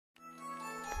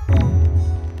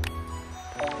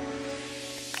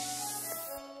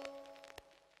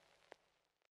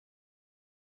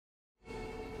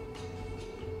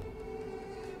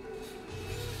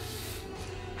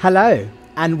Hello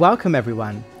and welcome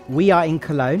everyone. We are in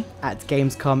Cologne at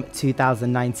Gamescom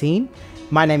 2019.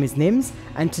 My name is Nims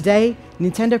and today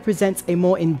Nintendo presents a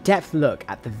more in-depth look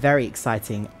at the very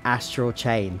exciting Astral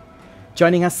Chain.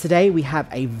 Joining us today we have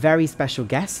a very special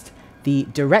guest, the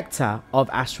director of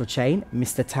Astral Chain,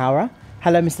 Mr. Taura.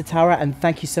 Hello Mr. Taura and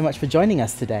thank you so much for joining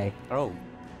us today. Hello.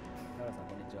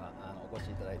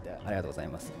 ありがとうござい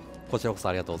ます。こちらこそ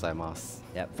ありがとうございます。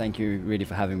Yeah, thank you really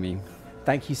for having me.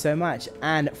 Thank you so much.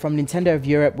 And from Nintendo of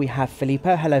Europe, we have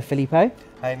Filippo. Hello, Filippo.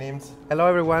 Hi, Nims. Hello,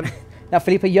 everyone. Now,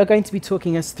 Filippo, you're going to be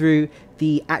talking us through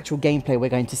the actual gameplay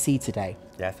we're going to see today.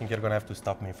 Yeah, I think you're going to have to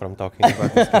stop me from talking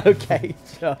about this. Okay,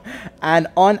 sure. And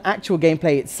on actual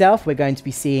gameplay itself, we're going to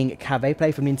be seeing Kave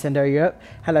play from Nintendo Europe.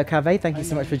 Hello, Kave. Thank you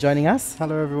so much for joining us.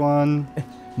 Hello, everyone.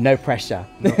 No pressure.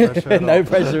 No pressure at all. No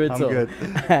pressure at I'm all. good.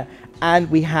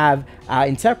 And we have our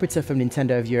interpreter from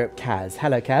Nintendo of Europe, Kaz.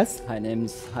 Hello, Kaz. Hi,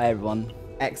 Nims. Hi, everyone.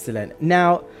 Excellent.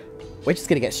 Now, we're just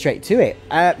going to get straight to it.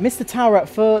 Mr. Taura,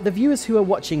 for the viewers who are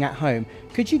watching at home,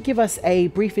 could you give us a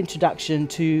brief introduction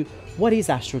to what is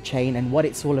Astral Chain and what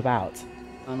it's all about?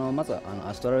 まず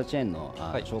アストラルチェーンの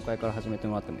紹介から始めて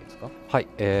もらってもいいですか？はい、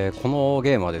この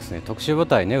ゲームはですね、特殊部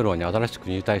隊ネウロンに新しく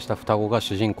入隊した双子が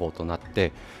主人公となっ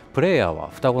て、プレイヤーは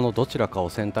双子のどちらかを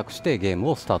選択してゲー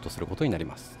ムをスタートすることになり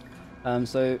ます。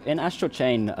So in Astral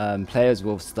Chain, players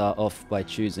will start off by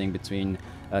choosing between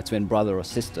a twin brother or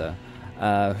sister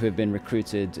who have been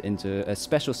recruited into a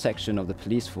special section of the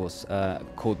police force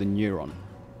called the Neuron.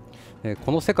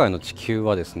 この世界の地球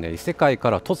はですね、異世界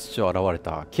から突如現れ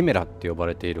たキメラって呼ば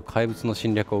れている怪物の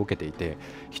侵略を受けていて、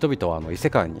人々は異世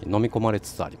界に飲み込まれ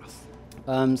つつあります。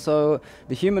So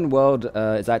the human world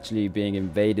is actually being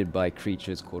invaded by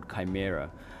creatures called Chimera.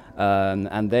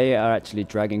 And they are actually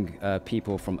dragging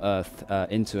people from Earth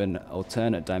into an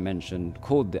alternate dimension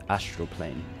called the Astral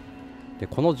Plane. で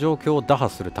この状況を打破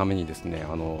するためにですね、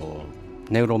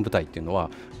ネウロン部隊っていうの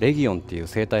はレギオンっていう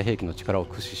生体兵器の力を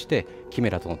駆使してキメ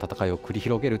ラとの戦いを繰り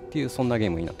広げるっていうそんなゲ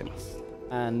ームになってます。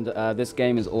And this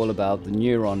game is all about the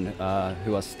Neuron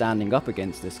who are standing up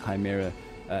against this Chimera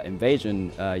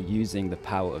invasion using the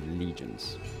power of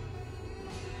legions.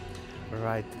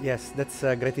 Right, yes, that's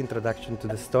a great introduction to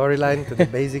the storyline, to the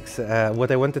basics. What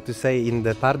I wanted to say in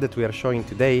the part that we are showing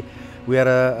today, we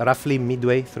are roughly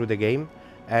midway through the game,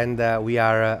 and we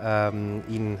are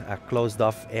in a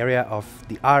closed-off area of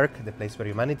the Ark, the place where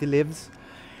humanity lives.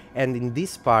 And in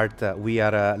this part, we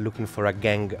are looking for a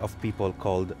gang of people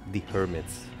called the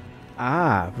Hermits.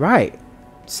 Ah, right.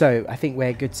 So I think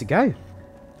we're good to go.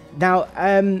 Now,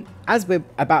 as we're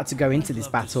about to go into this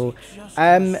battle,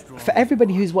 for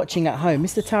everybody who's watching at home,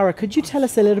 Mr. Taura, could you tell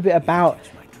us a little bit about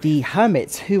the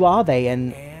hermits? Who are they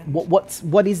and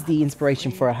what is the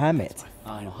inspiration for a hermit?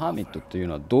 ハーミットっていう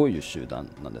のはどういう集団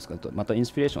なんですか？またイン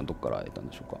スピレーションはどこから得たん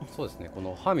でしょうか？そうですね、こ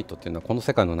のハーミットっていうのはこの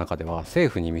世界の中では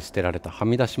政府に見捨てられたは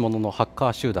み出し者のハッカ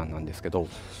ー集団なんですけど、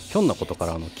ひょんなことか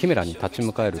らキメラに立ち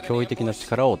向かえる驚異的な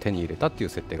力を手に入れたっていう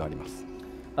設定があります。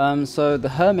So the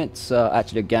Hermits are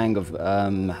actually a gang of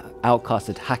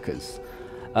outcasted hackers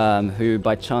who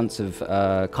by chance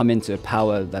have come into a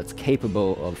power that's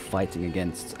capable of fighting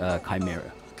against Chimera.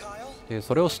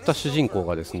 それを知った主人公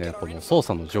がですね、この操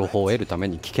作の情報を得るため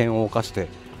に危険を冒して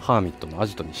ハーミットのア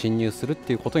ジトに侵入するっ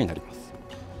ていうことになります。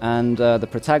And the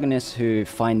protagonist who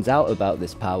finds out about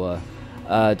this power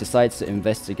decides to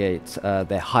investigate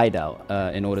their hideout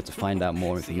in order to find out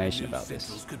more information about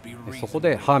this. そこ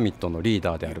でハーミットのリー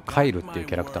ダーであるカイルっていう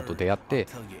キャラクターと出会って、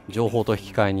情報と引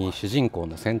き換えに主人公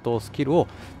の戦闘スキルを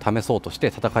試そうとして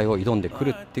戦いを挑んでく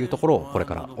るっていうところをこれ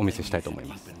からお見せしたいと思い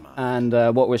ます。And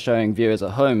what we're showing viewers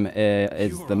at home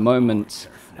is the moment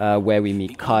where we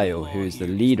meet Kyle, who is the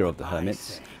leader of the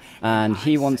Hermits. And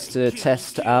he wants to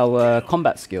test our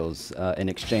combat skills in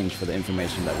exchange for the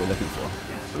information that we're looking for.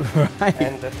 Right.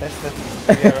 And the test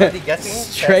that we are already getting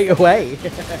straight away.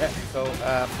 So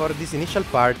for this initial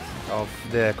part of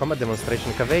the combat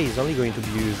demonstration, Kaveh is only going to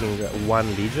be using one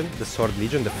legion, the Sword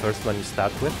Legion, the first one you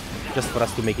start with, just for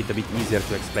us to make it a bit easier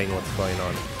to explain what's going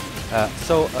on.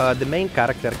 So the main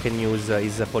character can use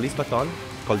is a police baton,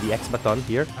 called the X baton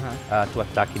here, to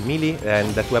attack in melee,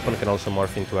 and that weapon can also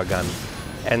morph into a gun.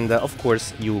 And of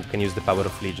course you can use the power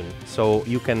of Legion. So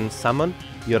you can summon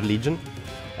your Legion,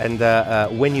 and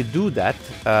when you do that,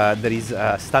 there is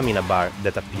a stamina bar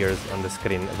that appears on the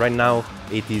screen. Right now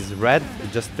it is red,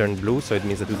 it just turned blue, so it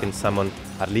means that we can summon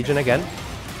our Legion again.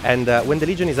 And when the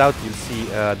Legion is out, you'll see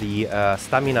the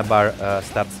stamina bar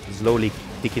starts slowly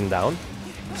ticking down.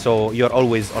 So you're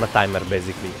always on a timer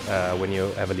basically when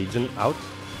you have a Legion out.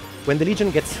 When the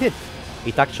Legion gets hit,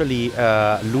 it actually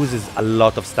loses a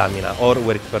lot of stamina, or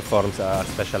where it performs a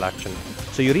special action.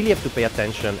 So So you really have to pay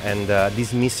attention and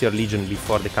dismiss your legion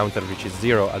before the counter reaches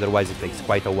 0, otherwise it takes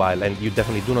quite a while, and you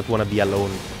definitely do not want to be alone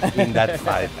in that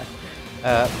fight.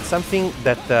 Something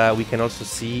that we can also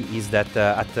see is that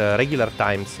at regular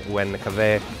times, when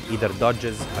Kaveh either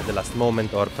dodges at the last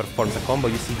moment or performs a combo,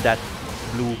 you see that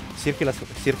blue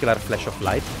circular flash of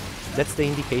light. That's the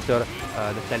indicator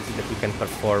that tells you that you can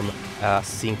perform a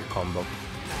sync combo.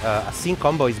 A sync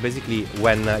combo is basically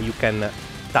when you can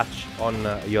touch on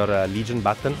your Legion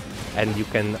button and you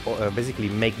can basically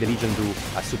make the Legion do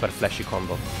a super flashy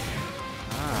combo.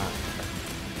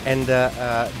 And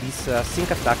this sync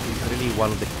attack is really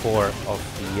one of the core of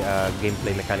the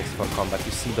gameplay mechanics for combat.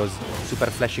 You see those super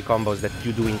flashy combos that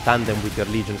you do in tandem with your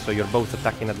Legion, so you're both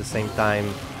attacking at the same time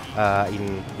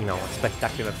in a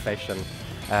spectacular fashion.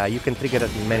 You can trigger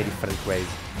that in many different ways.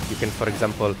 You can, for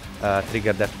example,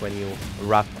 trigger that when you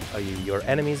wrap your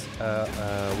enemies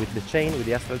with the chain, with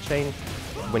the Astral chain,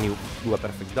 when you do a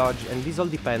perfect dodge, and this all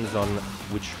depends on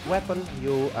which weapon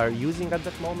you are using at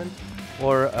that moment,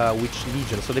 or which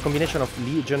Legion. So the combination of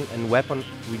Legion and weapon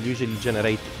will usually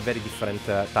generate very different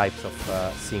types of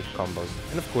sync combos.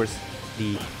 And of course,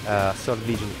 the Sword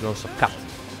Legion can also cut,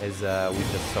 as we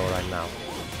just saw right now.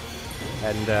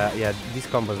 And yeah, these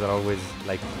combos are always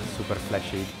like super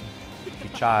flashy. If you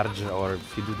charge or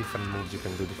if you do different moves, you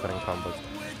can do different combos.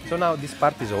 So now this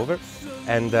part is over,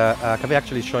 and Kaveh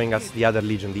actually is showing us the other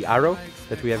Legion, the Arrow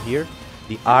that we have here,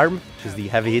 the Arm, which is the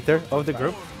heavy hitter of the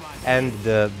group, and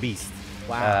the Beast,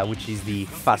 which is the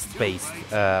fast-paced,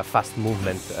 fast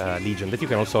movement Legion that you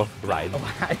can also ride.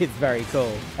 Oh, that is very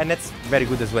cool. And that's very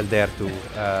good as well there to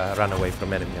run away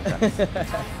from enemy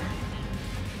attacks.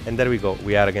 And there we go,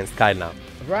 we are against Kyle now.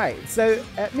 Right, so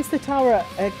Mr. Tara,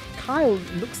 Kyle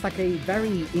looks like a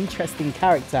very interesting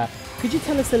character. Could you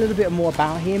tell us a little bit more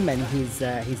about him and his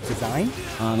design?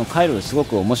 カイルすご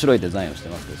く面白いデザインをして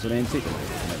ますけど、それについても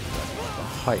説明していただけ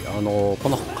ますか？はい、こ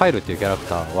のカイルっていうキャラク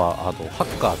ターはハ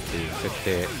ッカーっていう設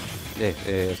定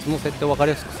で、その設定を分か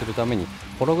りやすくするために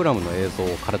ホログラムの映像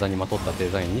を体にまとったデ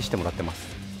ザインにしてもらってま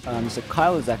す。So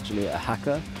Kyle is actually a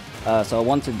hacker, so I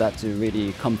wanted that to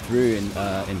really come through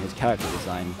in his character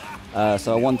design.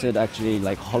 So I wanted actually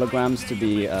like holograms to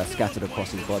be scattered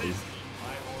across his body.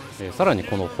 さらに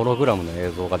このホログラムの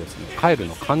映像がですね、カイル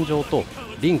の感情と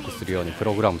リンクするようにプ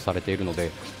ログラムされているの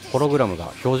で、ホログラム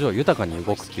が表情豊かに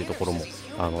動くっていうところもチ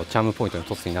ャームポイントの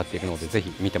一つになっているので、ぜ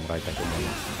ひ見てもらいたいと思い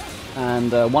ます。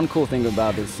And one cool thing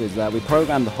about this is that we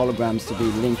programmed the holograms to be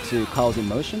linked to Kyle's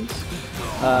emotions.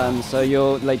 So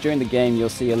you'll like during the game you'll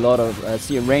see a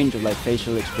range of like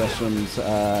facial expressions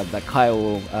that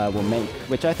Kyle will make,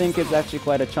 which I think is actually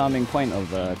quite a charming point of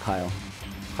Kyle.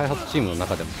 開発チームの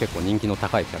中でも結構人気の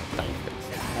高いキャラクターになってま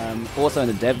す。Also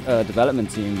in the development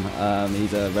team,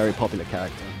 he's a very popular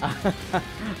character. I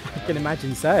can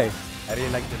imagine so. I really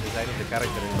like the design of the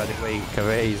character, and by the way,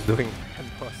 Kaveh is doing an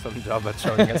awesome job at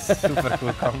showing us super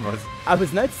cool combos. I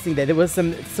was noticing that there was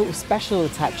some sort of special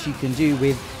attacks you can do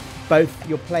with both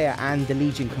your player and the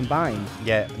Legion combined.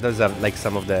 Yeah, those are like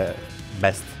some of the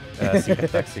best sync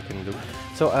attacks you can do.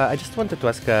 So I just wanted to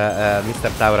ask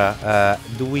Mr. Taura,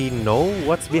 do we know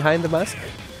what's behind the mask?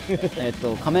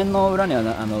 仮面の裏には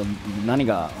何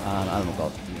があるのか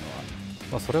っていうのは。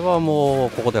まあそれはもう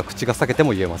ここでは口が裂けて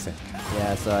も言えません。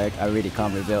Yeah, so I really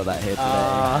can't reveal that here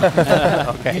today.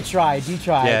 Okay. You tried.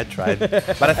 Yeah, I tried.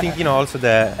 But I think, also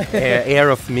the air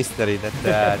of mystery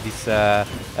that this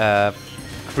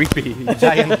creepy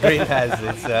giant grin has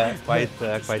is quite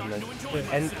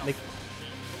nice. And like,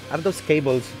 are those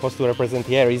cables supposed to represent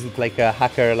the air? Is it like a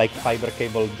hacker, like fiber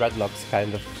cable dreadlocks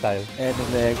kind of style?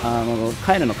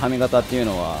 カイルの髪型っていう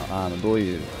のはどう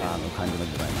いう感じ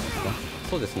のデザインなんですか？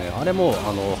そうですね、あれも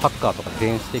ハッカーとか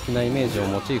電子的なイメージを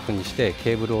モチーフにして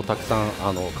ケーブルをたくさん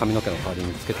髪の毛の代わり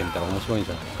につけてみたら面白いん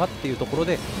じゃないかっていうところ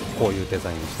でこういうデザ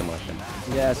インにしてもらってま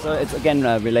す。Yeah, so it's again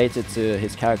related to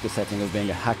his character setting of being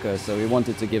a hacker. So we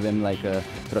wanted to give him like a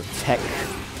sort of tech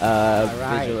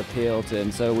visual appeal to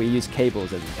him. So we use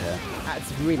cables as his hair.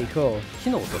 That's really cool. 機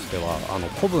能としては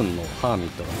古文のハーミッ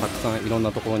トがたくさんいろん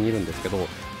なところにいるんですけど、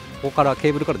ここからケ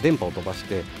ーブルから電波を飛ばし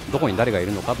てどこに誰がい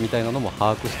るのかみたいなのも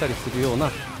把握したりするような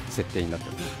設定になって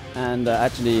います。And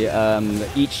actually,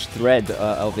 each thread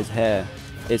of his hair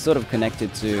is sort of connected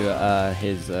to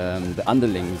his the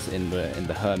underlings in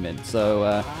the hermit.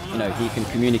 So he can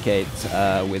communicate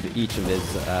with each of his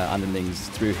underlings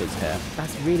through his hair.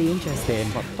 That's really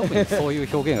interesting. 特にそういう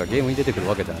表現がゲームに出てくる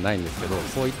わけではないんですけど、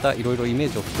そういったいろいろイメ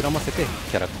ージを膨らませて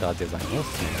キャラクターデザインを進め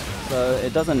ます。So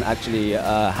it doesn't actually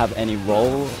have any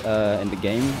role in the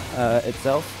game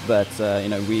itself, but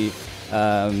we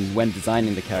when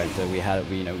designing the character, we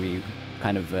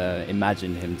kind of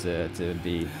imagined him to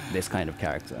be this kind of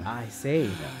character. I see.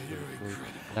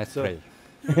 Nice play.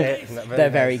 They're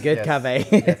very good, yes. Kave.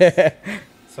 Yes.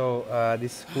 So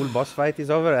this cool boss fight is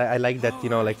over. I like that,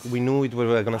 like we knew we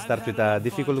were gonna start with a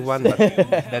difficult one, but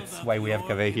that's why we have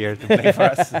Kave here to play for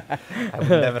us. I would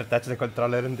never touch the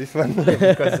controller in this one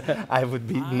because I would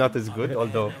be not as good.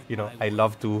 Although I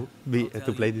love to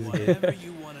play this game.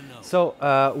 So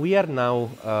we are now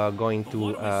going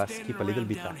to skip a little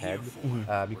bit ahead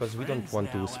because we don't want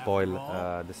to spoil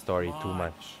the story too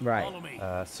much. Right.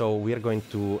 So we are going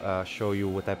to show you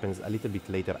what happens a little bit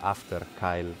later after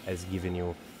Kyle has given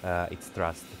you its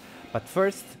trust. But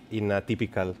first, in a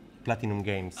typical Platinum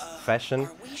Games fashion,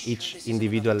 each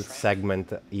individual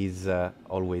segment is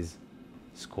always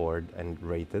scored and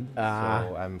rated.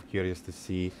 So I'm curious to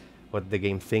see what the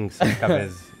game thinks of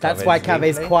Kave's That's why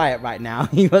Kave's gameplay. quiet right now.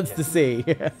 He wants to see.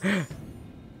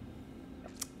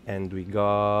 And we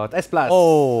got S+.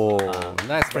 Oh,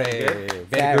 nice play.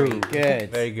 Very good.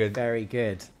 Very good. Very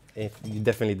good. You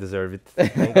definitely deserve it.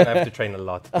 I'm gonna have to train a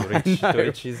lot to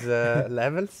reach his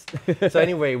levels. So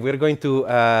anyway, we're going to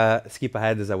skip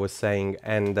ahead, as I was saying,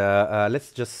 and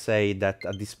let's just say that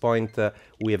at this point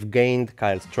we have gained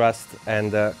Kyle's trust,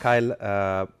 and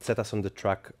Kyle set us on the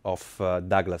track of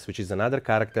Douglas, which is another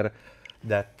character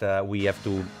that we have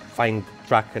to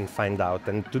track and find out.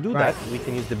 And to do that, we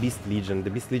can use the Beast Legion. The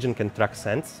Beast Legion can track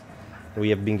scents. We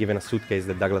have been given a suitcase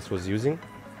that Douglas was using,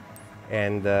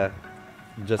 and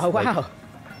just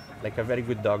like a very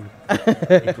good dog,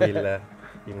 it will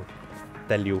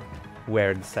tell you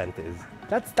where the scent is.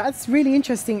 That's really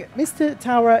interesting, Mr.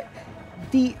 Tower.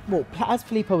 As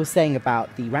Filippo was saying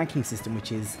about the ranking system,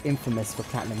 which is infamous for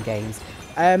Platinum Games,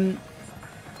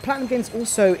 Platinum Games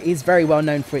also is very well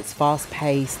known for its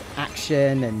fast-paced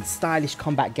action and stylish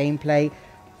combat gameplay.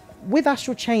 With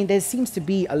Astral Chain, there seems to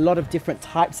be a lot of different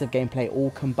types of gameplay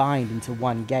all combined into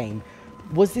one game.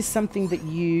 Was this something that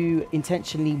you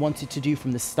intentionally wanted to do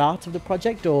from the start of the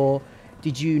project, or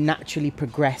did you naturally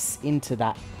progress into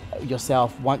that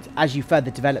yourself as you further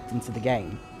developed into the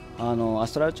game? ア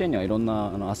ストラルチェーンにはいろん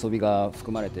な遊びが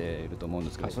含まれていると思うん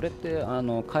ですけど、それって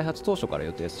開発当初から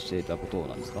予定していたこと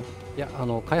なんですか？いや、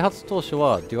開発当初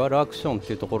はデュアルアクションっ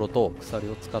ていうところと鎖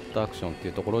を使ったアクションって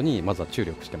いうところにまずは注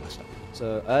力してました。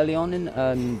So early on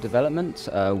in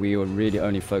development, we were really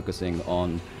only focusing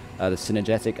on the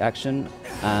synergetic action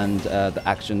and the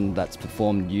action that's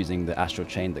performed using the astral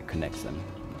chain that connects them.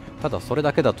 ただそれ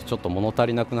だけだとちょっと物足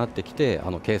りなくなってきて、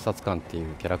警察官ってい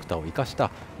うキャラクターを生かした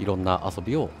いろんな遊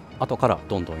びを後から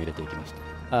どんどん入れていきまし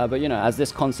た。But as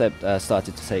this concept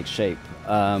started to take shape,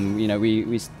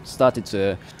 we started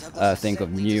to think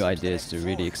of new ideas to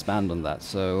really expand on that.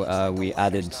 So we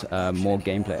added more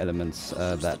gameplay elements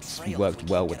that worked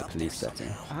well with the police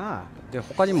setting. で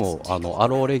他にもア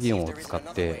ローレギオンを使っ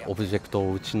てオブジェクト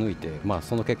を撃ち抜いて、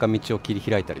その結果道を切り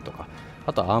開いたりとか、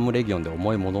あとはアームレギオンで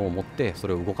重いものを持ってそ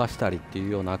れを動かしたりってい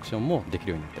うようなアクションもでき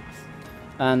るようになっています。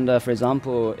And for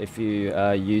example, if you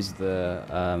use the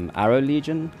Arrow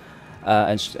Legion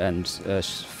and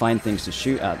find things to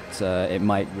shoot at, it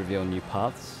might reveal new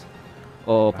paths.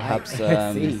 Or perhaps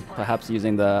perhaps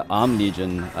using the Arm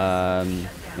Legion,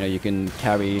 you can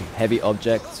carry heavy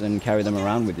objects and carry them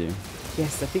around with you.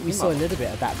 Yes, I think we saw a little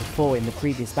bit of that before in the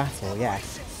previous battle.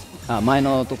 Yes. 前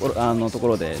のとこ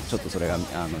ろでちょっとそれが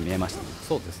見えましたね。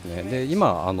そうですね。で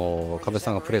今壁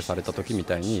さんがプレイされた時み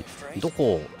たいにど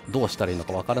こをどうしたらいいの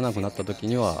か分からなくなった時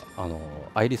には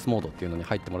アイリスモードっていうのに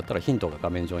入ってもらったらヒントが画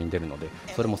面上に出るので、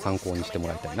それも参考にしても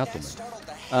らいたいなと思い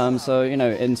ます。So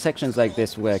in sections like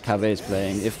this where Cave is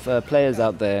playing, if players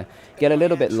out there get a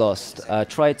little bit lost,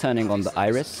 try turning on the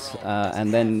iris,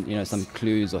 and then some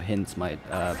clues or hints might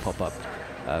pop up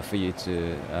for you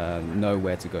to know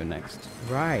where to go next.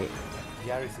 Right.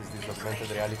 The iris is this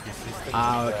augmented reality system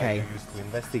okay. used to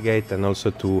investigate and also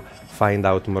to find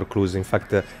out more clues. In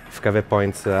fact, if Cave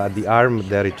points at the arm,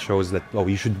 there it shows that,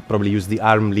 you should probably use the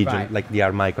Arm Legion, like the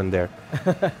arm icon there.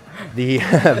 The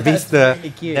Beast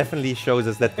definitely shows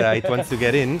us that it wants to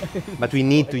get in, but we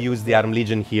need to use the Arm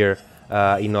Legion here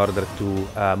in order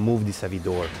to move this heavy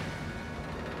door.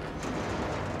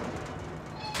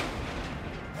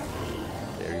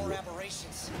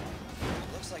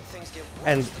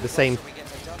 And the same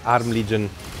Arm Legion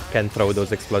can throw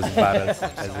those explosive barrels,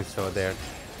 as we saw there.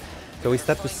 So we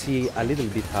start to see a little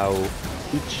bit how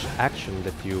each action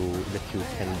that you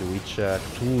can do, each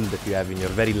tool that you have in your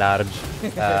very large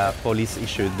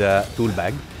police-issued tool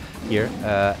bag here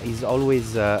is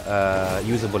always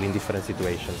usable in different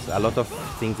situations. A lot of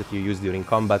things that you use during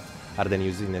combat are then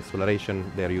used in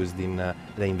exploration, they're used in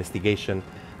the investigation.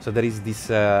 So there is this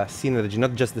synergy,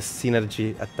 not just the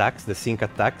synergy attacks, the sync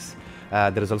attacks,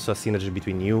 there is also a synergy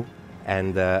between you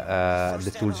and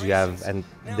the tools you have and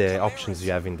the options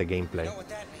you have in the gameplay.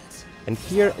 And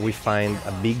here we find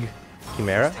a big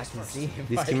Chimera.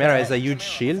 This Chimera has a huge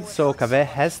shield, so Kaveh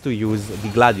has to use the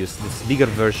Gladius, this bigger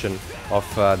version of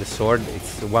the sword.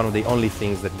 It's one of the only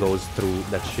things that goes through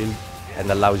that shield and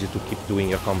allows you to keep doing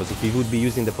your combos. If he would be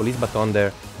using the police baton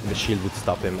there, the shield would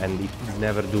stop him and he would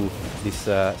never do these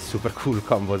super cool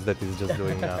combos that he's just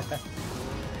doing now.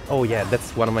 Oh yeah,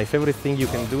 that's one of my favorite things you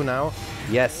can do now.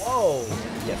 Yes. Whoa!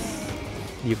 Yes.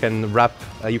 You can wrap,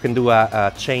 you can do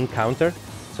a chain counter.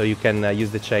 So you can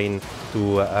use the chain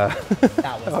to...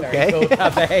 That was very cool,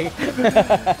 Kaveh.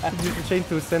 use the chain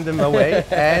to send them away.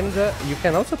 And you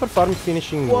can also perform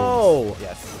finishing moves. Whoa!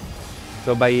 Yes.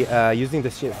 So by using the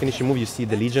finishing move, you see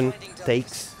the Legion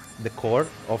takes the core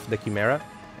of the Chimera,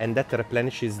 and that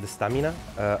replenishes the stamina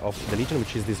of the Legion,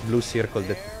 which is this blue circle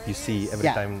that you see every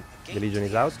time the Legion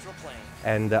is out,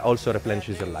 and also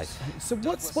replenishes your life. So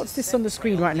what's this on the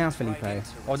screen right now, Filippo?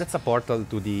 Oh, that's a portal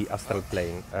to the Astral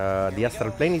Plane. The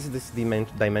Astral Plane is this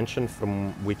dimension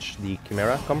from which the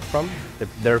Chimera come from,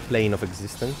 their plane of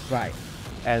existence. Right.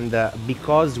 And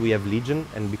because we have Legion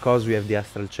and because we have the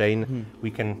Astral Chain,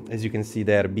 we can, as you can see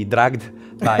there, be dragged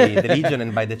by the Legion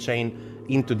and by the chain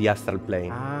into the Astral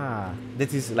Plane. Ah.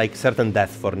 That is like certain death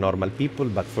for normal people,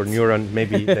 but for Neuron,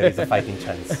 maybe there is a fighting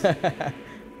chance.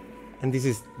 And this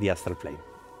is the Astral Plane.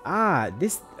 Ah,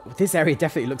 this area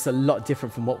definitely looks a lot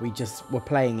different from what we just were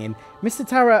playing in. Mr.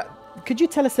 Tara, could you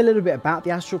tell us a little bit about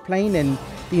the Astral Plane and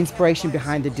the inspiration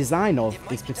behind the design of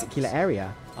this particular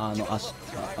area?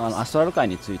 アストラル界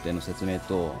についての説明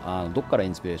とどこからイ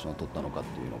ンスピレーションを取ったのかっ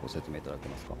ていうのをご説明いただけ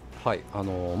ますか。はい、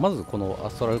まずこのア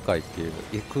ストラル界っていう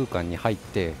空間に入っ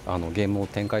てゲームを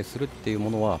展開するっていうも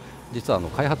のは実は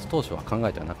開発当初は考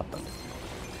えてはなかったんです。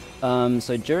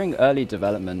So during early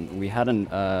development, we hadn't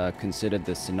considered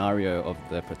the scenario of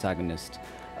the protagonist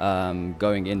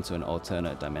going into an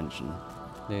alternate dimension.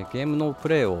 でゲームのプ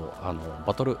レイを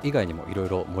バトル以外にもいろい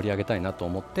ろ盛り上げたいなと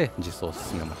思って実装を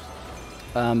進めました。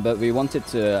But we wanted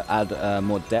to add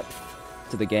more depth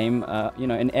to the game, you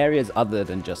know, in areas other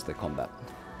than just the combat.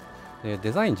 で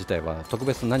デザイン自体は特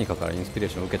別何かからインスピレー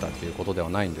ションを受けたっていうことでは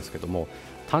ないんですけども、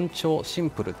単調シン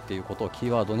プルっていうことをキー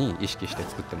ワードに意識して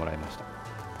作ってもらいました。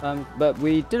But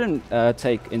we didn't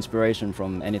take inspiration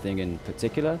from anything in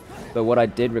particular. But what I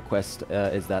did request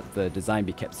is that the design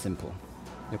be kept simple.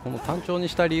 でこの単調に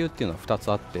した理由っていうのは2つ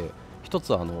あって、一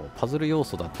つはパズル要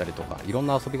素だったりとかいろん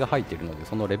な遊びが入っているので、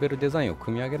そのレベルデザインを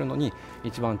組み上げるのに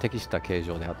一番適した形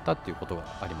状であったっていうことが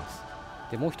あります。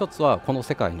でもう一つはこの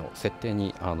世界の設定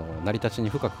に成り立ちに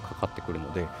深くかかってくる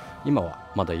ので、今は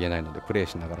まだ言えないのでプレイ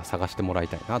しながら探してもらい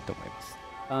たいなと思います。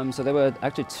So there were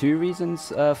actually two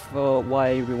reasons for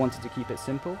why we wanted to keep it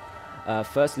simple.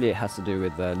 Firstly, it has to do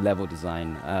with the level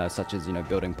design, such as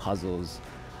building puzzles.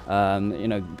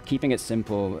 Keeping it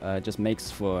simple just makes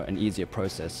for an easier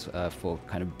process for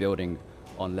kind of building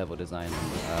on level design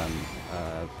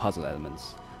and puzzle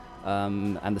elements.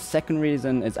 And the second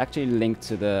reason is actually linked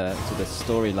to the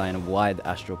storyline of why the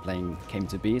Astral Plane came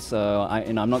to be. So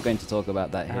I'm not going to talk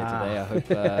about that here today. I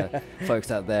hope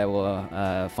folks out there will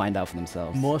find out for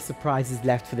themselves. More surprises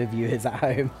left for the viewers at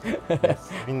home. Yes.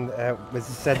 I mean, as you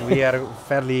said, we are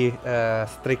fairly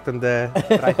strict on the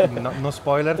no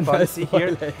spoiler policy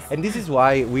here, and this is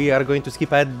why we are going to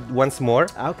skip ahead once more.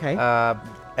 Okay.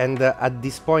 And at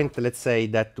this point, let's say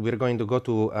that we're going to go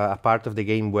to a part of the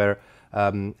game where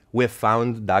we have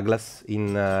found Douglas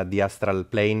in the Astral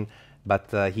Plane, but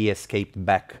he escaped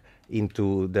back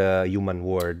into the human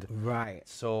world. Right.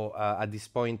 So at this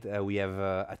point, we have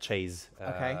a chase.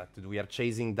 We are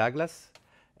chasing Douglas,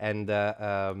 and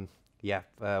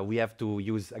we have to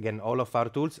use again all of our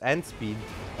tools and speed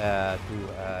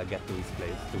to get to his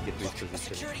place, to get to his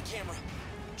position.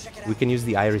 We can use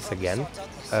the iris again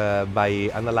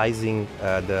by analyzing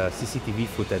the CCTV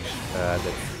footage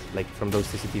that's like from those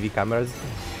CCTV cameras.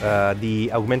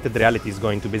 The augmented reality is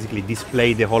going to basically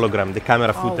display the hologram, the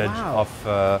camera footage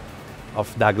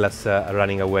of Douglas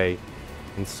running away.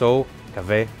 And so,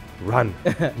 Kaveh, run.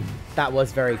 That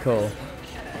was very cool.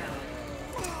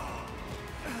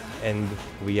 And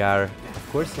we are, of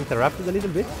course, interrupted a little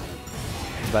bit,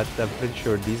 but I'm pretty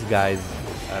sure these guys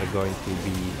are going to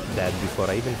be dead before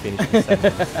I even finish the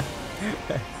sentence.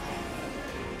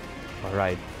 All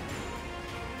right.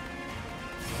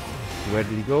 Where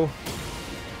did he go?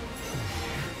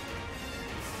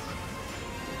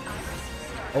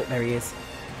 Oh, there he is.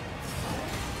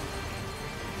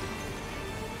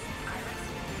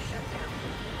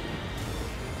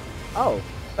 Oh.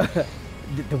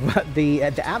 the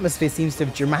atmosphere seems to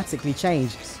have dramatically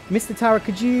changed. Mr. Tara,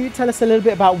 could you tell us a little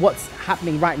bit about what's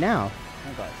happening right now?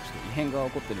 なんかちょっと異変が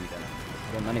起こってるみたいな。こ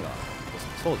れは何が？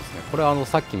そうですね、これは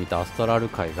さっき見たアストラル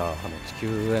界が地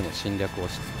球への侵略を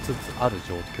しつつある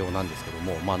状況なんですけど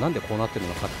も、なんでこうなってる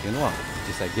のかっていうのは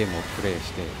実際ゲームをプレイ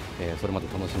して、それまで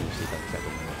楽しみにしていただきたいと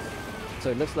思います。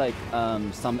So it looks like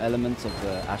some elements of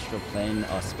the astral plane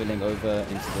are spilling over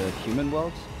into the human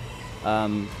world.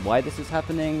 Why this is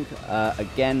happening?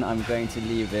 Again, I'm going to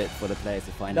leave it for the players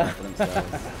to find out for themselves.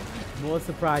 More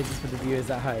surprises for the viewers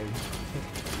at home.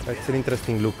 It's an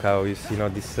interesting look how you see,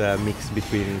 this mix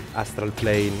between astral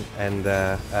plane and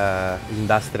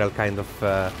industrial kind of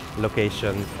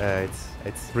location.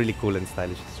 It's really cool and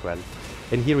stylish as well.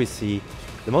 And here we see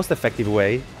the most effective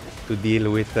way to deal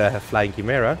with flying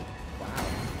chimera.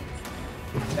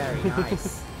 Very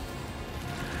nice.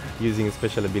 Using a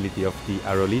special ability of the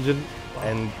Arrow Legion.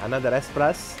 And another S+.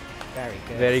 Very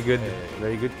good. Very good.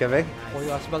 Very good, Kave. こうい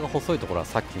う足場が細いところは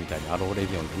さっきみたいにアローレ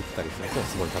ギオンで打ったりすると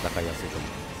すごい戦いやすいと思い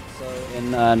ます。So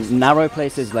in narrow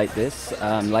places like this,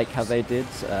 like Cave did,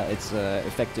 it's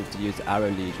effective to use Arrow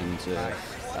Legion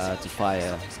to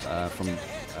fire from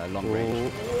long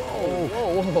range. Whoa,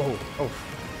 whoa, whoa. Oh.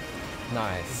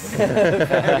 Nice.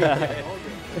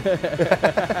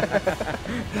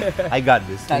 I got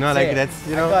this. That's like it. that's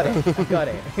I got it. I got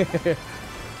it.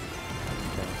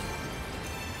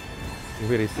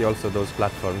 Here you see also those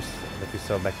platforms that we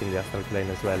saw back in the astral plane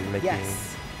as well,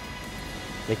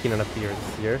 making an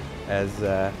appearance here as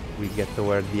we get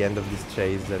toward the end of this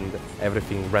chase and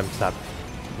everything ramps up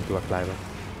into a climax.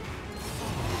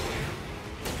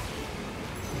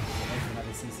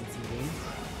 Another CCTV.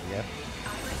 Yeah.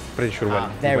 Pretty sure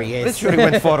There he is. Pretty sure he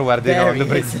went forward, There on the he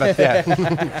bridge, is. but yeah.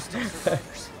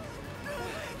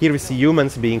 Here we see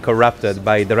humans being corrupted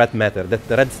by the red matter. That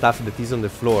the red stuff that is on the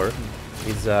floor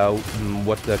is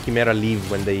what the Chimera leave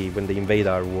when they invade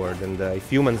our world, and if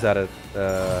humans are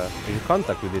in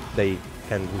contact with it, they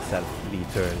can themselves be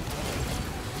turned.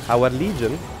 Our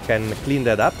Legion can clean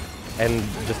that up, and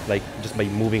just by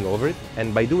moving over it,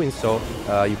 and by doing so,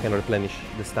 you can replenish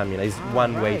the stamina. It's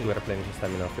one way to replenish the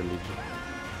stamina of your Legion.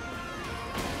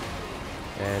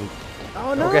 And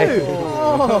Oh no! Okay.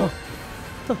 Oh,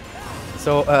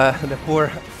 so the poor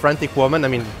frantic woman. I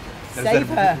mean, save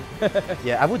her!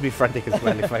 yeah, I would be frantic as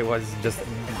well if I was just,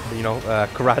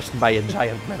 crushed by a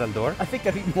giant metal door. I think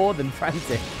I'd be more than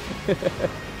frantic. What the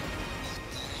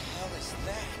hell is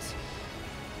that?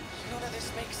 None of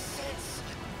this makes sense.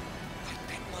 I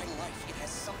bet my life it has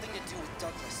something to do with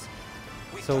Douglas.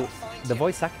 We've So gotta find the him.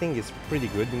 voice acting is pretty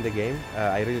good in the game.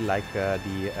 I really like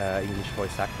the English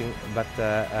voice acting, but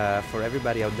for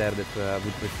everybody out there that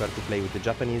would prefer to play with the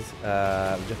Japanese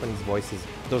voices,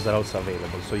 those are also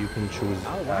available, so you can choose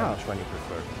which one you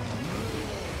prefer.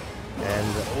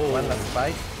 And one last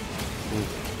fight.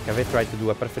 Cave tried to do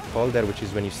a perfect call there, which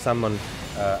is when you summon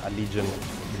a Legion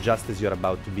just as you're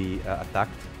about to be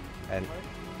attacked. And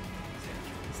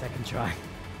Second try.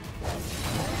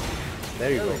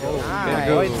 there you go. Nice.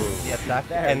 Avoid the attack,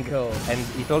 Very and cool.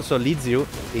 it also leads you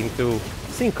into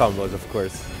sync combos, of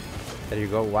course. There you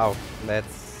go. Wow,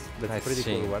 that's Nice pretty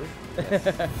sync. cool one. Yes.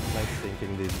 Nice sync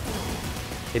indeed.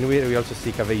 And we also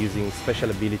see Cave using special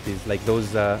abilities like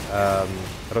those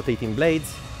rotating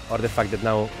blades, or the fact that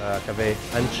now Cave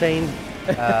unchained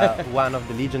one of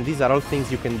the Legion. These are all things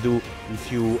you can do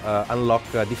if you unlock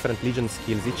different Legion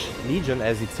skills. Each Legion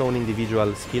has its own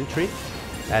individual skill tree,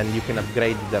 and you can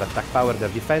upgrade their attack power, their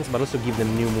defense, but also give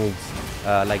them new moves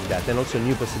like that, and also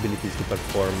new possibilities to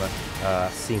perform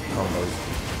sync combos.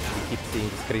 You keep seeing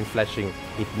the screen flashing,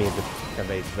 it means that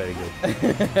Cave is very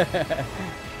good.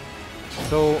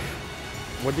 So,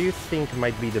 what do you think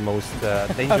might be the most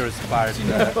dangerous part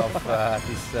of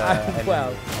this enemy?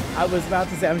 Well, I was about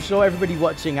to say, I'm sure everybody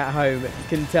watching at home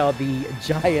can tell the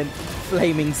giant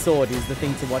flaming sword is the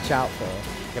thing to watch out for.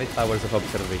 Great powers of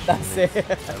observation. That's Yes, it.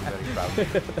 I'm very proud.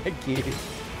 Thank you.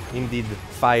 Indeed,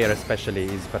 fire especially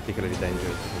is particularly dangerous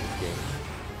in this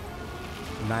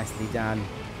game. Nicely done.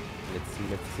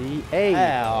 Let's see. Hey!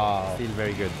 Oh. Still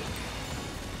very good.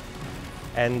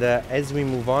 And as we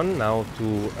move on now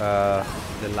to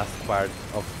the last part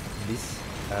of this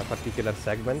particular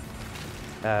segment,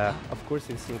 of course,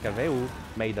 in Sinkaveu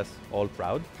made us all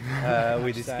proud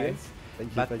with his skills.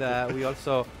 But we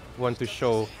also want to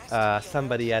show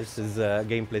somebody else's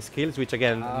gameplay skills, which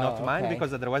again, not mine, okay.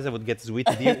 because otherwise I would get sweet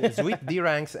D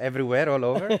ranks everywhere, all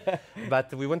over.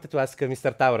 But we wanted to ask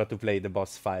Mr. Taura to play the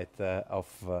boss fight of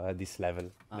this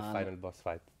level, the final boss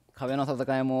fight. 壁の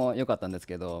戦いも良かったんです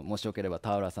けど、もしよければ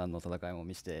タウラさんの戦いも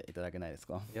見せていただけないです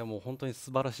か？いやもう本当に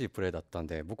素晴らしいプレーだったん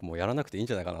で、僕もやらなくていいん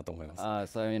じゃないかなと思いま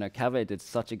す。So Cave did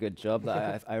such a good job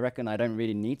that I reckon I don't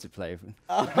really need to play.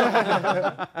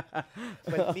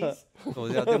 But please, そ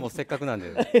ういやでもせっかくなん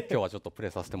で今日はちょっとプレ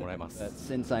ーさせてもらいます。 But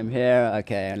since I'm here,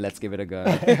 okay, let's give it a go.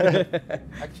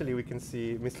 actually, we can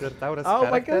see Mr. Taura's Oh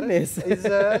my character goodness. is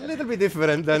a little bit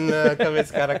different than Kame's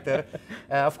character.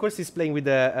 Of course, he's playing with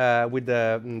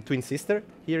the twin sister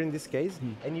here in this case,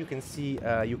 and you can see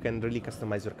you can really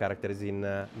customize your characters in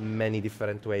many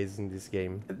different ways in this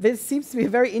game. There seems to be a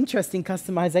very interesting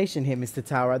customization here, Mr.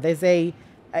 Taura. There's a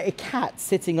cat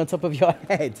sitting on top of your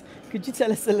head. Could you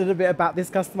tell us a little bit about this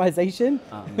customization?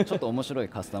 ちょっと面白い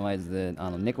カスタマイズで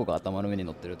猫が頭の上に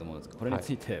乗ってると思うんですけど、これに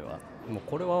ついては、もう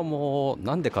これはもう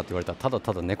なんでかって言われたらただ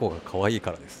ただ猫が可愛い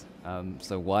からです。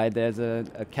So why there's a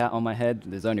cat on my head?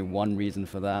 There's only one reason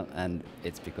for that, and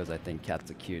it's because I think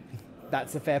cats are cute.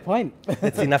 That's a fair point.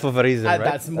 That's enough of a reason, right?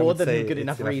 That's I more would than a say good it's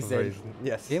enough of a reason.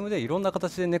 Yes. ゲームでいろんな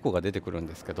形で猫が出てくるん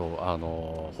ですけど、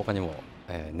他にも、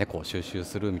猫を収集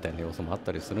するみたいな要素もあっ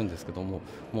たりするんですけども、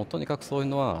もうとにかくそういう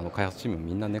のは開発チーム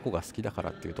みんな猫が好きだから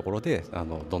っていうところで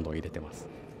どんどん入れてます。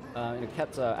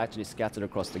Cats are actually scattered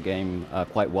across the game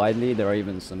quite widely. There are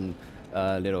even some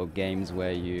little games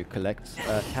where you collect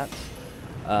cats.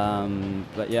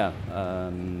 But yeah,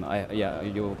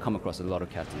 you'll come across a lot of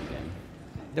cats in the game.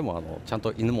 でもちゃん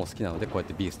と犬も好きなのでこうやっ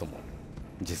てビーストも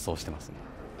実装してますね。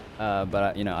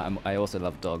But I also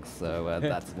love dogs, so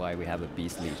that's why we have a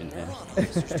beast legion here.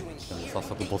 早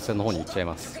速ボス戦の方に行っちゃい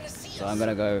ます。 So I'm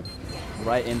gonna go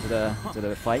right into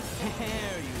the fight.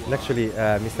 And actually,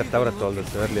 Mr. Taura told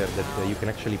us earlier that you can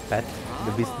actually pet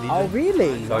the Beast Legion. Oh,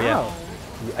 really? So yeah, Wow.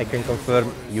 I can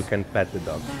confirm you can pet the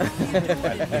dog.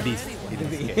 Well, the beast in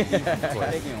this case.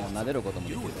 撫でることも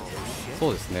できる。そ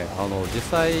うですね。実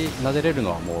際撫でれる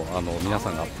のはもう皆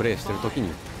さんがプレイしてる時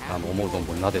に思う存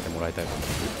分撫でてもらいたいと思いま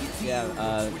す。Yeah,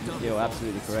 you're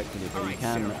absolutely correct, Felipe. You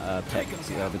can pet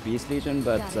the Beast Legion,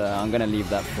 but I'm going to leave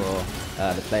that for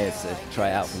the players to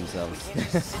try out for themselves.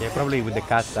 Yeah, probably with the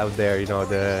cat out there, you know,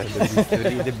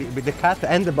 with the cat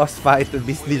and the boss fight, the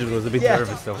Beast Legion was a bit Yeah.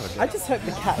 nervous over I there. just hope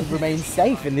the cat remains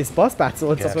safe in this boss battle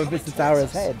on top Yeah. of Mr.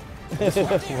 Taura's head. I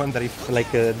just wonder if like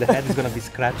the head is gonna be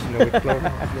scratched, you know, with claw.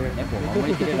 猫を守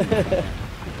りきれるんですね。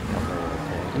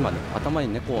今ね頭に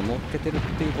猫を乗っけてるっ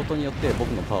ていうことによって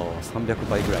僕のパワーは300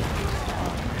倍ぐらい。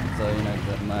 So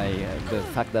the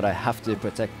fact that I have to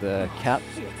protect the cat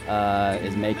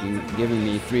is giving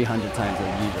me 300 times the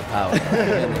usual power.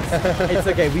 It's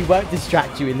okay, we won't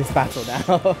distract you in this battle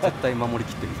now. 絶対守り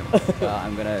きってみせます。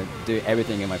 I'm gonna do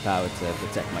everything in my power to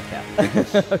protect my cat.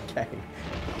 Okay.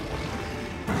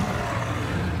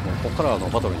 もうここからは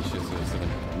バトルに集中するの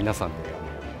で皆さんで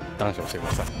談笑してく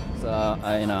ださい。 So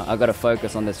I gotta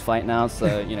focus on this fight now. So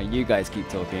you guys keep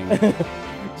talking.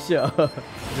 Sure.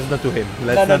 Just not to him. No,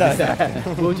 Let's no, not no, distract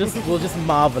him. no. We'll just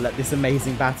marvel at this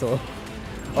amazing battle.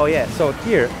 Oh yeah, so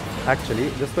here, actually,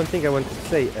 just one thing I want to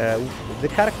say. The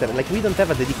character, like we don't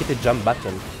have a dedicated jump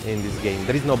button in this game.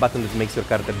 There is no button that makes your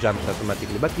character jump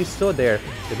automatically. But you saw there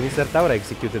that Mr. Taura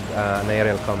executed an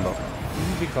aerial combo. This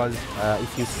is because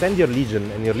if you send your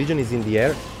legion and your legion is in the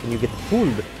air and you get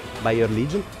pulled by your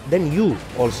legion, then you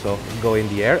also go in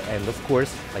the air. And of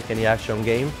course, like any action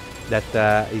game that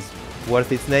is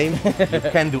worth its name, you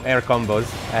can do air combos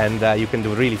and you can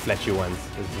do really flashy ones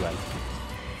as well.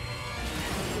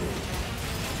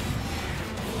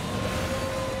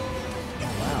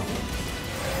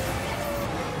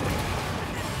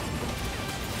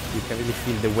 You can really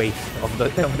feel the weight of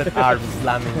the arm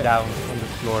slamming down on the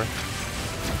floor.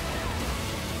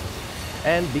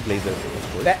 And big lasers,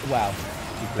 of course. Wow,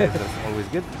 Big lasers, always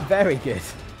good. very good.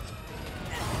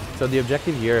 So the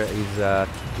objective here is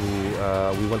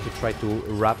we want to try to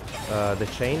wrap the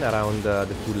chain around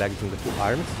the two legs and the two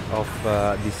arms of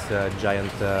this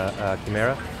giant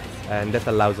chimera, and that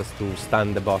allows us to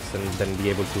stun the boss and then be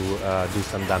able to do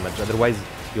some damage. Otherwise,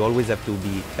 you always have to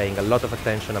be paying a lot of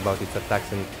attention about its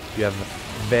attacks, and you have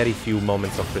very few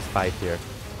moments of respite here.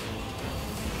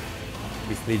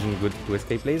 Beast Legion good to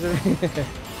escape laser,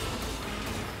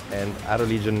 and Arrow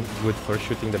Legion good for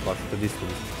shooting the boss to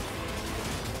distance.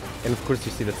 And of course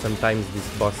you see that sometimes this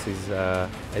boss is,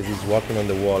 as he's walking on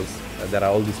the walls, there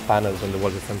are all these panels on the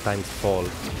walls that sometimes fall.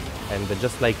 And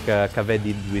just like Cave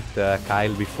did with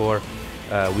Kyle before,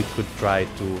 we could try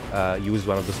to use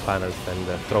one of those panels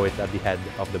and throw it at the head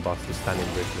of the boss to stun him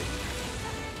briefly.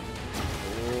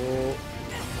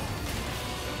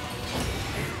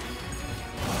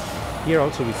 Here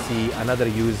also we see another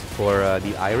use for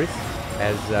the iris,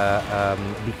 as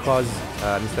because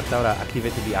Mr. Taura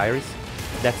activated the iris,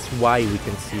 That's why we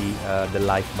can see the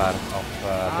life bar of the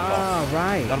boss.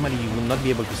 Right. Normally, you will not be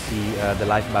able to see the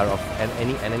life bar of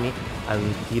any enemy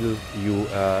until you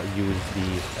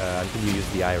use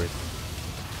the iris.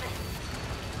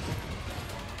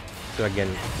 So again,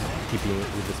 keeping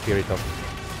with the spirit of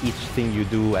each thing you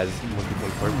do as multiple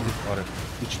purposes, or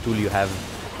each tool you have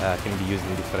can be used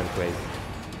in different ways.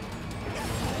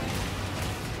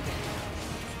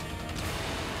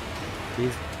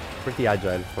 He's pretty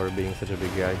agile for being such a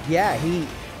big guy. Yeah,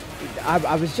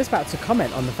 I was just about to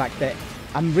comment on the fact that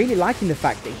I'm really liking the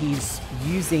fact that he's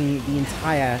using the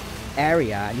entire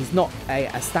area and he's not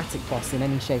a static boss in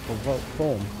any shape or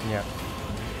form. Yeah.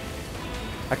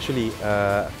 Actually,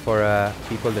 for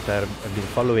people that have been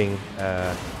following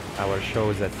our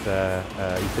shows at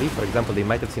E3, for example, they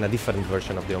might have seen a different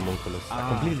version of the homunculus, a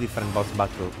completely different boss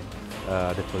battle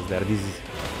that was there. This is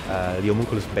the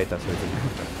homunculus beta, so it's a bit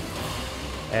different.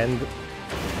 And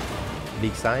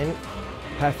big sign.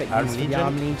 Perfect Arm use for the Legion.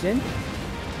 Arm Legion.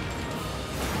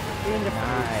 In the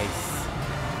Nice.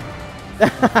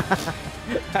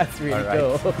 That's really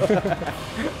All cool.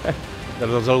 There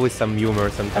was always some humor,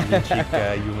 some tongue-in-cheek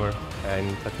humor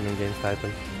in Platinum Games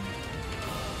titles.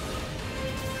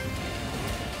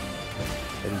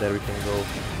 And there we can go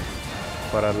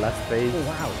for our last phase. Oh,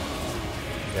 wow.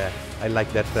 Yeah, I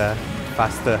like that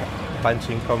fast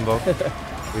punching combo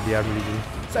with the Arm Legion.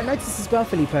 So I noticed as well,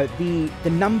 Filippo, the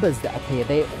numbers that appear,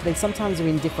 they sometimes are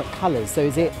in different colours. So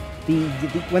is it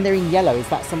when they're in yellow, is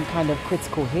that some kind of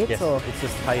critical hit? Yes, or? it's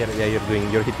just higher. Yeah, you're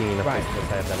hitting in a Right. place that's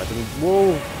higher damage. And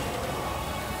Whoa.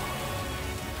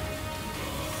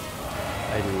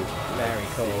 Very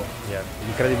cool. Yeah,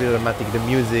 incredibly dramatic. The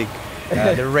music,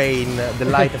 the rain, the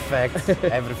light effects,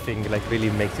 everything like really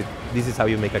makes it. This is how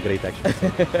you make a great action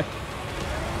scene.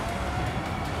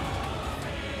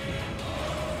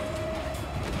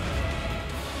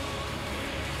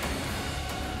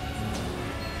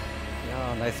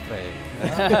 Yeah, nice play.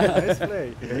 Nice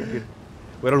play. Very good.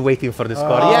 We're all waiting for the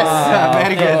score. Oh, Yes,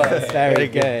 very of course, good. very Very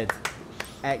good.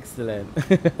 Excellent.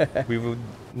 We would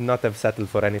not have settled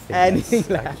for anything. Anything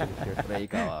less, less. actually, here. これ以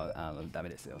下はダメ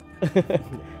ですよ。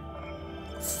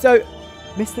 So,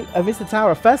 Mr.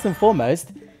 Tower, first and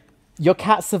foremost, your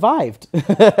cat survived.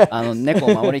 猫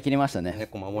を守りきりましたね。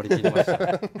猫守りきりました。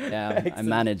Yeah, I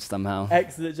managed somehow.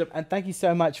 Excellent job. And thank you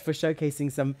so much for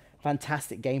showcasing some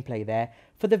fantastic gameplay there.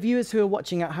 For the viewers who are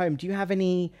watching at home, do you have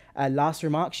any last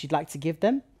remarks you'd like to give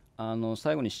them?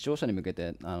 最後に視聴者に向け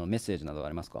てメッセージなどはあ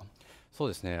りますか？そう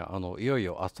ですね、いよい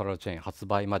よアストラルチェーン発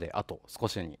売まであと少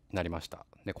しになりました。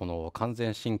でこの完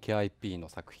全新規 IP の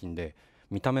作品で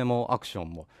見た目もアクション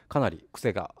もかなり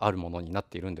癖があるものになっ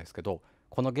ているんですけど、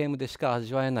このゲームでしか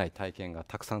味わえない体験が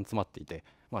たくさん詰まっていて、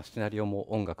シナリオ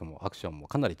も音楽もアクションも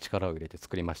かなり力を入れて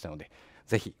作りましたので、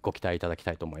ぜひご期待いただき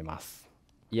たいと思います。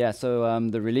Yeah, so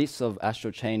the release of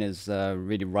Astral Chain is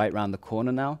really right around the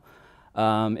corner now.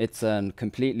 It's a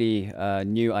completely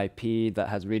new IP that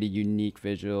has really unique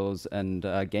visuals and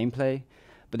gameplay,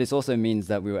 but this also means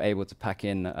that we were able to pack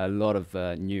in a lot of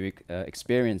new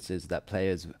experiences that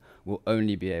players will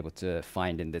only be able to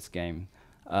find in this game.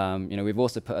 We've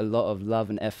also put a lot of love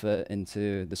and effort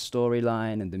into the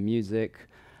storyline and the music,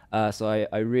 so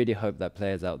I really hope that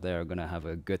players out there are going to have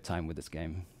a good time with this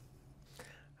game.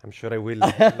 I'm sure I will.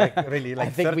 Like really, like I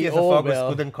think we 30th of all August will.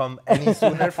 couldn't come any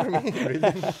sooner for me.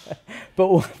 Really.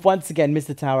 But once again,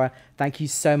 Mr. Tower, thank you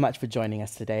so much for joining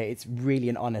us today. It's really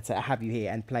an honor to have you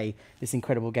here and play this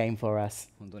incredible game for us.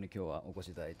 本当に今日はお越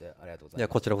しいただいてありがとうございます。いや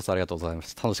こちらこそありがとうございま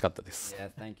した。楽しかったです。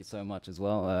 Yeah, thank you so much as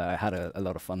well. I had a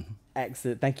lot of fun.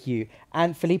 Excellent, thank you.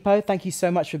 And Filippo, thank you so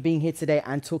much for being here today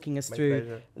and talking us My through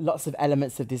pleasure. lots of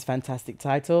elements of this fantastic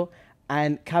title.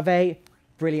 And Kaveh,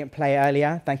 brilliant play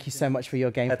earlier. Thank you so much for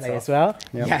your Hats gameplay off. as well.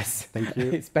 Yep. Yes, Thank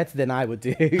you. It's better than I would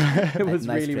do. It was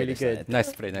Nice really, play really this good. side. ナイ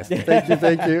スプレーナイスプレー。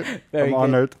 Thank you. Very I'm good.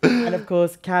 honored. And of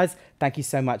course, Kaz, thank you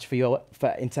so much for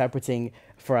interpreting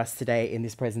for us today in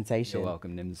this presentation. You're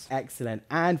welcome, Nims. Excellent.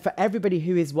 And for everybody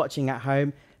who is watching at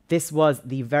home, this was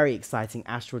the very exciting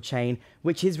Astral Chain,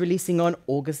 which is releasing on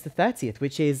August the 30th,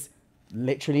 which is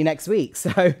literally next week.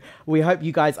 So we hope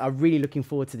you guys are really looking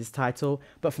forward to this title.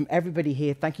 But from everybody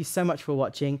here, thank you so much for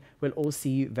watching. We'll all see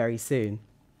you very soon.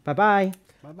 Bye-bye.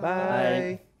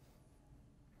 Bye.